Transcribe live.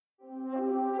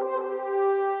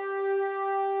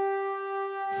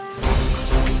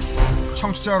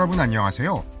청취자 여러분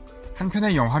안녕하세요. 한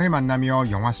편의 영화를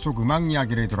만나며 영화 속 음악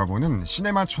이야기를 들어보는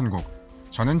시네마 천국.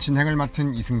 저는 진행을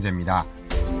맡은 이승재입니다.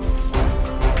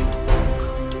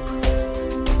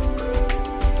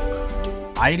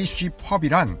 아이리쉬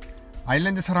펍이란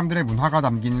아일랜드 사람들의 문화가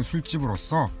담긴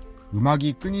술집으로서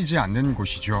음악이 끊이지 않는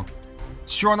곳이죠.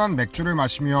 시원한 맥주를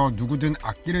마시며 누구든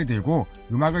악기를 들고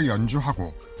음악을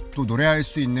연주하고 또 노래할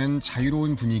수 있는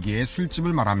자유로운 분위기의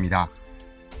술집을 말합니다.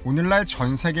 오늘날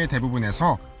전 세계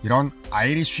대부분에서 이런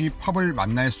아이리쉬 펍을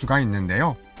만날 수가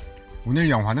있는데요. 오늘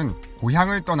영화는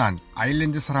고향을 떠난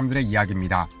아일랜드 사람들의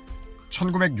이야기입니다.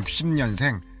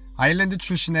 1960년생 아일랜드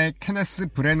출신의 케네스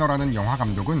브레너라는 영화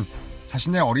감독은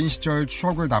자신의 어린 시절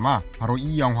추억을 담아 바로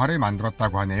이 영화를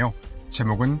만들었다고 하네요.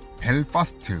 제목은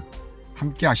벨파스트.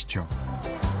 함께 하시죠.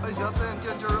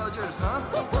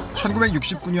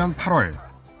 1969년 8월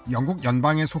영국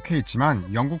연방에 속해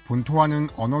있지만 영국 본토와는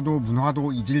언어도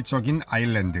문화도 이질적인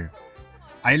아일랜드.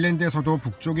 아일랜드에서도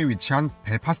북쪽에 위치한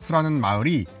벨파스트라는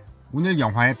마을이 오늘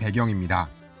영화의 배경입니다.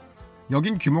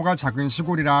 여긴 규모가 작은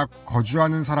시골이라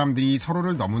거주하는 사람들이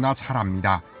서로를 너무나 잘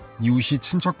압니다. 이웃이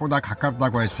친척보다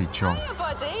가깝다고 할 수 있죠. Hello,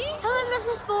 buddy. Hello,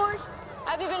 Mrs. Ford.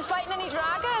 Have you been fighting any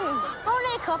dragons?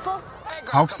 Only a couple.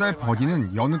 9살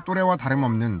버디는 여느 또래와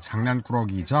다름없는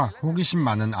장난꾸러기이자 호기심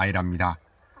많은 아이랍니다.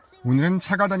 오늘은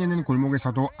차가 다니는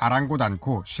골목에서도 아랑곳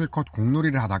않고 실컷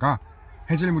공놀이를 하다가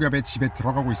해질 무렵에 집에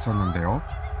들어가고 있었는데요.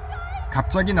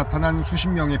 갑자기 나타난 수십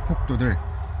명의 폭도들.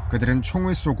 그들은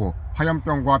총을 쏘고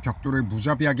화염병과 벽돌을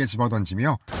무자비하게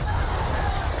집어던지며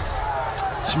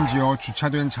심지어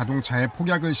주차된 자동차에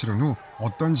폭약을 실은 후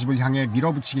어떤 집을 향해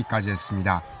밀어붙이기까지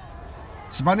했습니다.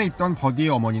 집안에 있던 버디의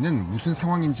어머니는 무슨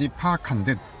상황인지 파악한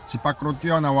듯 집 밖으로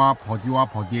뛰어나와 버디와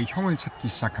버디의 형을 찾기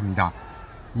시작합니다.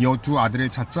 이어 두 아들을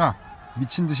찾자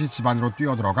미친 듯이 집 안으로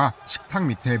뛰어들어가 식탁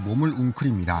밑에 몸을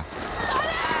웅크립니다.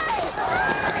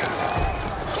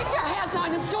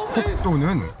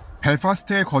 폭도는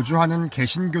벨파스트에 거주하는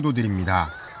개신교도들입니다.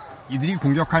 이들이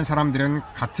공격한 사람들은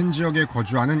같은 지역에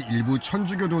거주하는 일부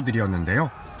천주교도들이었는데요.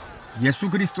 예수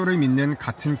그리스도를 믿는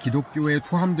같은 기독교에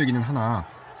포함되기는 하나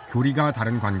교리가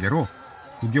다른 관계로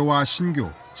구교와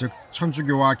신교, 즉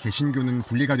천주교와 개신교는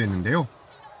분리가 됐는데요.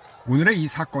 오늘의 이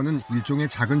사건은 일종의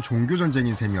작은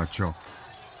종교전쟁인 셈이었죠.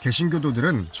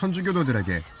 개신교도들은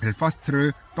천주교도들에게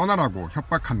벨파스트를 떠나라고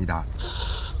협박합니다.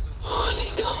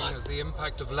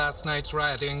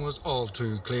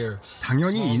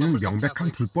 당연히 이는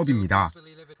명백한 불법입니다.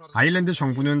 아일랜드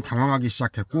정부는 당황하기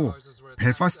시작했고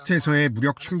벨파스트에서의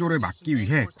무력 충돌을 막기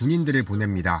위해 군인들을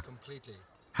보냅니다.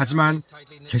 하지만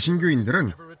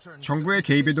개신교인들은 정부의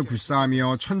개입에도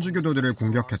불사하며 천주교도들을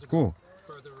공격했고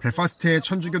벨파스트의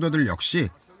천주교도들 역시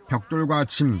벽돌과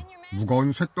짐,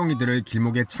 무거운 쇳덩이들을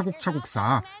길목에 차곡차곡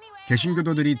쌓아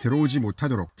개신교도들이 들어오지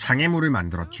못하도록 장애물을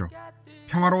만들었죠.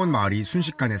 평화로운 마을이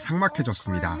순식간에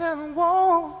삭막해졌습니다.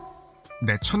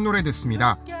 네, 첫 노래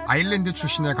듣습니다. 아일랜드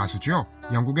출신의 가수죠.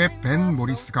 영국의 벤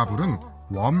모리스가 부른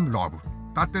웜 러브,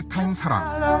 따뜻한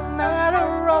사랑.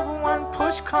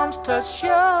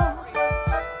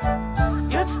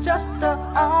 It's just the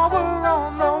hour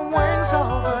on the wings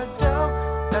of a dove.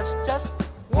 That's just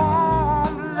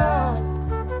warm love.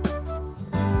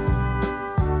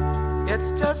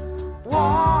 It's just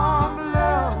warm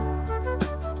love.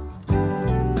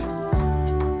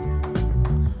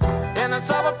 And it's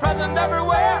ever present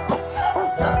everywhere.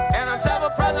 And it's ever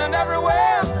present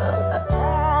everywhere.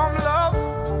 Warm love.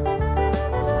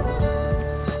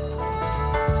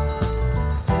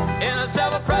 And it's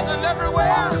ever present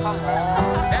everywhere.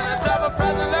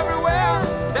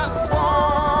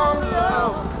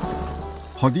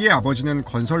 버디의 아버지는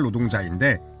건설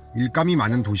노동자인데 일감이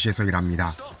많은 도시에서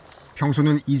일합니다.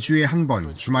 평소는 2주에 한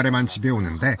번 주말에만 집에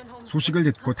오는데 소식을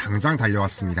듣고 당장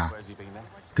달려왔습니다.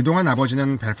 그동안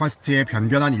아버지는 벨파스트에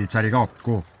변변한 일자리가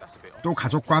없고 또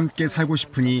가족과 함께 살고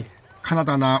싶으니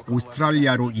카나다나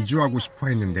오스트랄리아로 이주하고 싶어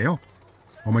했는데요.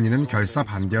 어머니는 결사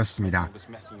반대였습니다.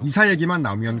 이사 얘기만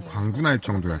나오면 광분할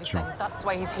정도였죠.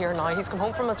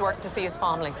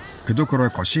 그도 그럴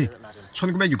것이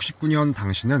 1969년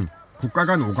당시는 국가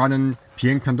간 오가는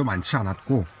비행편도 많지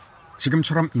않았고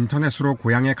지금처럼 인터넷으로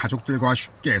고향의 가족들과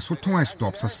쉽게 소통할 수도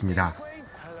없었습니다.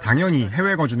 당연히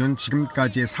해외 거주는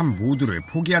지금까지의 삶 모두를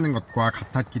포기하는 것과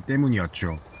같았기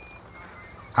때문이었죠.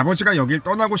 아버지가 여길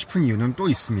떠나고 싶은 이유는 또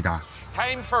있습니다.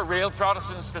 Time for real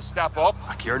Protestants to step up.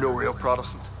 You're no real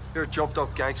Protestant. You're a jumped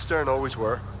up gangster and always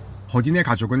were. 버디네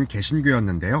가족은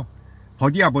개신교였는데요.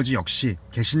 버디 아버지 역시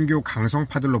개신교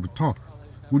강성파들로부터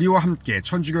우리와 함께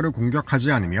천주교를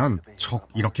공격하지 않으면 적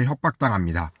이렇게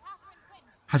협박당합니다.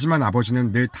 하지만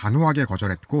아버지는 늘 단호하게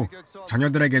거절했고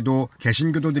자녀들에게도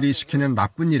개신교도들이 시키는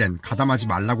나쁜 일엔 가담하지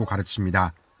말라고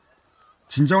가르칩니다.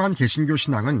 진정한 개신교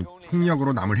신앙은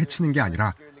폭력으로 남을 해치는 게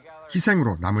아니라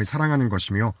희생으로 남을 사랑하는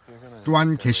것이며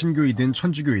또한 개신교이든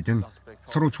천주교이든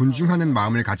서로 존중하는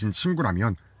마음을 가진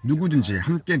친구라면 누구든지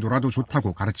함께 놀아도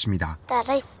좋다고 가르칩니다.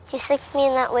 Daddy, do you think me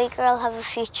and that wee girl have a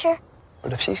future?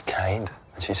 But if she's kind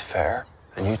and she's fair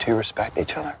and you two respect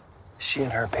each other, she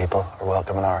and her people are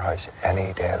welcome in our house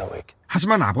any day of the week.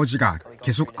 하지만 아버지가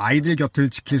계속 아이들 곁을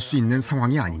지킬 수 있는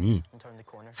상황이 아니니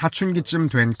사춘기쯤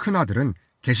된 큰아들은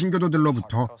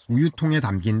개신교도들로부터 우유통에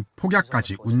담긴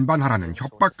폭약까지 운반하라는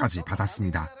협박까지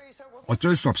받았습니다.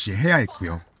 어쩔 수 없이 해야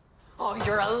했고요.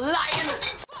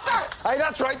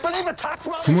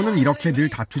 부모는 이렇게 늘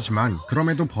다투지만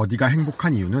그럼에도 버디가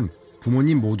행복한 이유는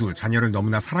부모님 모두 자녀를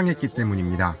너무나 사랑했기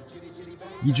때문입니다.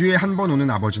 2주에 한 번 오는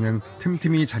아버지는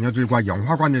틈틈이 자녀들과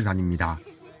영화관을 다닙니다.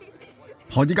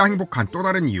 버디가 행복한 또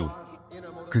다른 이유,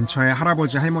 근처에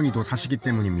할아버지 할머니도 사시기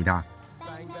때문입니다.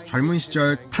 젊은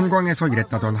시절 탄광에서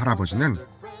일했다던 할아버지는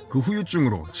그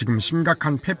후유증으로 지금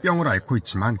심각한 폐병을 앓고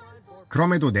있지만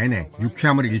그럼에도 내내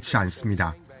유쾌함을 잃지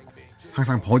않습니다.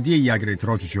 항상 버디의 이야기를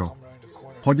들어주죠.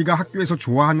 버디가 학교에서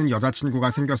좋아하는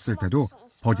여자친구가 생겼을 때도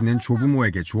버디는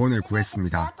조부모에게 조언을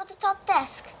구했습니다. Up at the top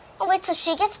desk. I'll wait till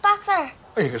she gets back there.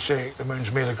 You could say the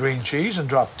moon's made of green cheese and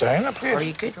drop down a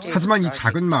plate. 하지만 이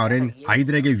작은 마을엔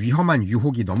아이들에게 위험한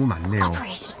유혹이 너무 많네요.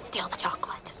 Operation Steal the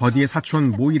Chocolate. 버디의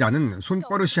사촌 모이라는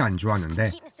손버릇이 안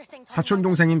좋았는데 사촌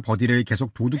동생인 버디를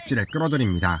계속 도둑질에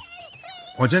끌어들입니다.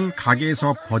 어젠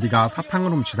가게에서 버디가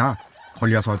사탕을 훔치다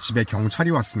걸려서 집에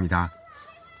경찰이 왔습니다.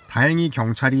 다행히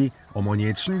경찰이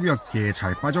어머니의 친구였기에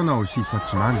잘 빠져나올 수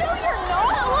있었지만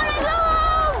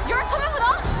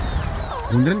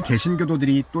오늘은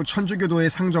개신교도들이 또 천주교도의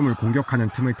상점을 공격하는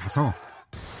틈을 타서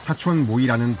사촌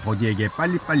모이라는 버디에게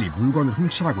빨리빨리 물건을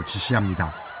훔치라고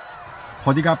지시합니다.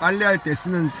 버디가 빨래할 때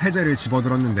쓰는 세제를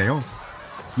집어들었는데요.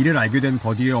 이를 알게 된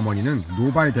버디의 어머니는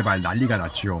노발대발 난리가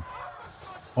났지요.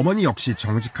 어머니 역시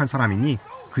정직한 사람이니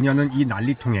그녀는 이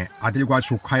난리통에 아들과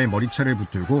조카의 머리채를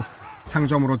붙들고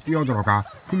상점으로 뛰어들어가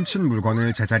훔친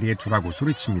물건을 제자리에 두라고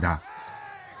소리칩니다.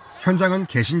 현장은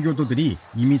개신교도들이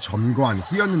이미 점거한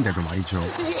후였는데도 말이죠.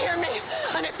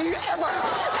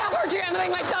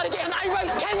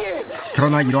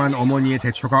 그러나 이러한 어머니의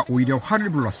대처가 오히려 화를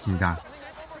불렀습니다.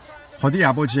 버디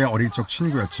아버지의 어릴 적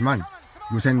친구였지만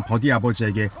요샌 버디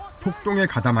아버지에게 폭동에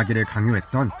가담하기를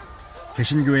강요했던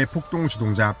개신교의 폭동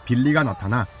주동자 빌리가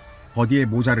나타나 버디의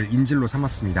모자를 인질로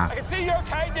삼았습니다.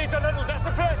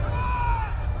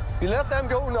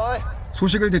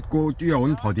 소식을 듣고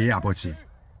뛰어온 버디의 아버지.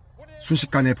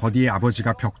 순식간에 버디의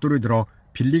아버지가 벽돌을 들어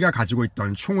빌리가 가지고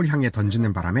있던 총을 향해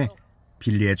던지는 바람에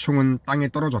빌리의 총은 땅에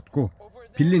떨어졌고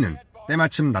빌리는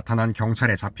때마침 나타난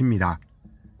경찰에 잡힙니다.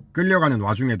 끌려가는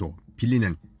와중에도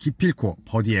빌리는 기필코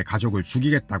버디의 가족을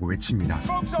죽이겠다고 외칩니다.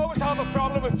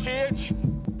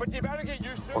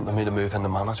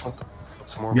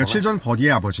 며칠 전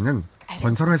버디의 아버지는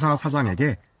건설회사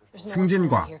사장에게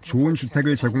승진과 좋은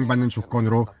주택을 제공받는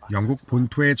조건으로 영국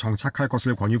본토에 정착할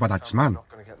것을 권유받았지만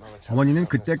어머니는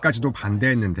그때까지도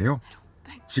반대했는데요.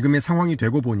 지금의 상황이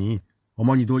되고 보니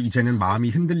어머니도 이제는 마음이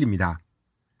흔들립니다.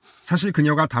 사실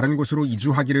그녀가 다른 곳으로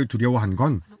이주하기를 두려워한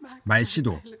건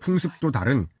말씨도 풍습도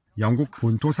다른 영국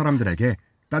본토 사람들에게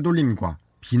따돌림과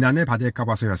비난을 받을까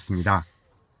봐서였습니다.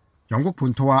 영국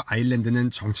본토와 아일랜드는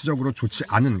정치적으로 좋지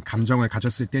않은 감정을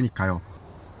가졌을 때니까요.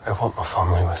 I want my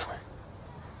family with me.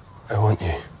 I want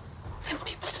you. Then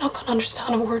people's not gonna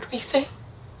understand a word we say.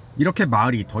 이렇게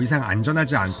마을이 더 이상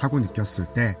안전하지 않다고 느꼈을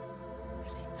때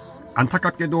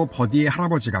안타깝게도 버디의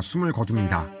할아버지가 숨을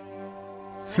거둡니다.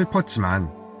 슬펐지만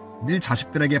늘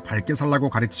자식들에게 밝게 살라고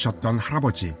가르치셨던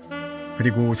할아버지,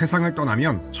 그리고 세상을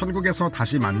떠나면 천국에서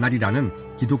다시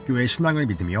만나리라는 기독교의 신앙을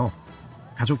믿으며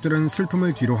가족들은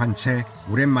슬픔을 뒤로 한 채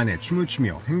오랜만에 춤을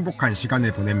추며 행복한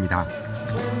시간을 보냅니다.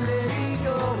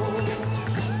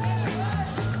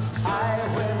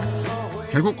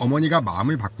 결국 어머니가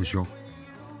마음을 바꾸죠.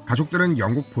 가족들은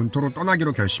영국 본토로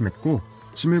떠나기로 결심했고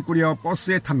짐을 꾸려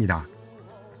버스에 탑니다.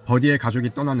 버디의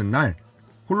가족이 떠나는 날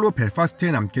홀로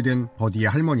벨파스트에 남게 된 버디의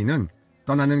할머니는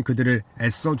떠나는 그들을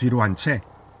애써 뒤로 한 채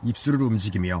입술을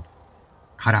움직이며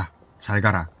가라, 잘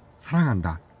가라,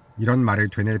 사랑한다 이런 말을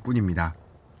되낼 뿐입니다.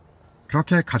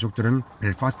 그렇게 가족들은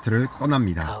벨파스트를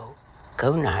떠납니다.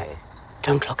 Go now.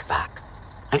 Don't look back.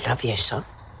 I love you, son.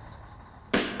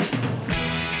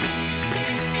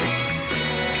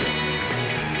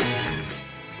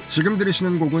 지금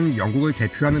들으시는 곡은 영국을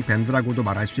대표하는 밴드라고도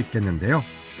말할 수 있겠는데요.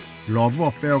 러브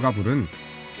어페어가 부른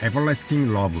Everlasting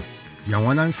Love,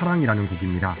 영원한 사랑이라는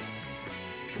곡입니다.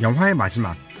 영화의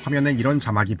마지막 화면엔 이런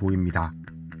자막이 보입니다.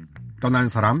 떠난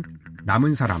사람,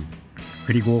 남은 사람,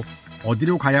 그리고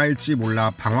어디로 가야 할지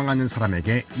몰라 방황하는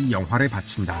사람에게 이 영화를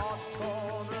바친다.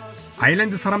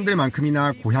 아일랜드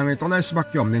사람들만큼이나 고향을 떠날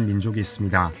수밖에 없는 민족이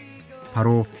있습니다.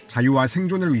 바로 자유와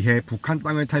생존을 위해 북한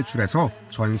땅을 탈출해서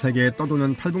전 세계에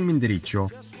떠도는 탈북민들이 있죠.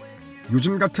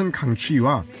 요즘 같은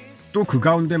강추위와 또 그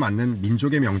가운데 맞는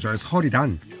민족의 명절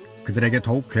설이란 그들에게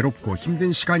더욱 괴롭고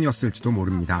힘든 시간이었을지도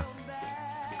모릅니다.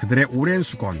 그들의 오랜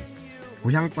수건,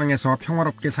 고향 땅에서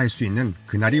평화롭게 살 수 있는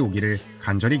그날이 오기를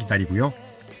간절히 기다리고요.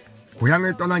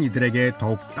 고향을 떠난 이들에게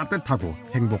더욱 따뜻하고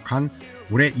행복한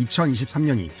올해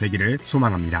 2023년이 되기를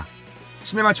소망합니다.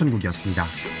 시네마 천국이었습니다.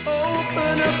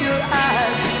 Open up your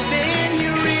eyes, then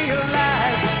you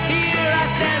realize, here I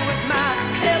stand with my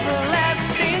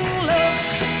everlasting love.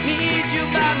 Need you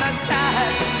by my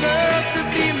side, girl, to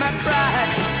be my bride.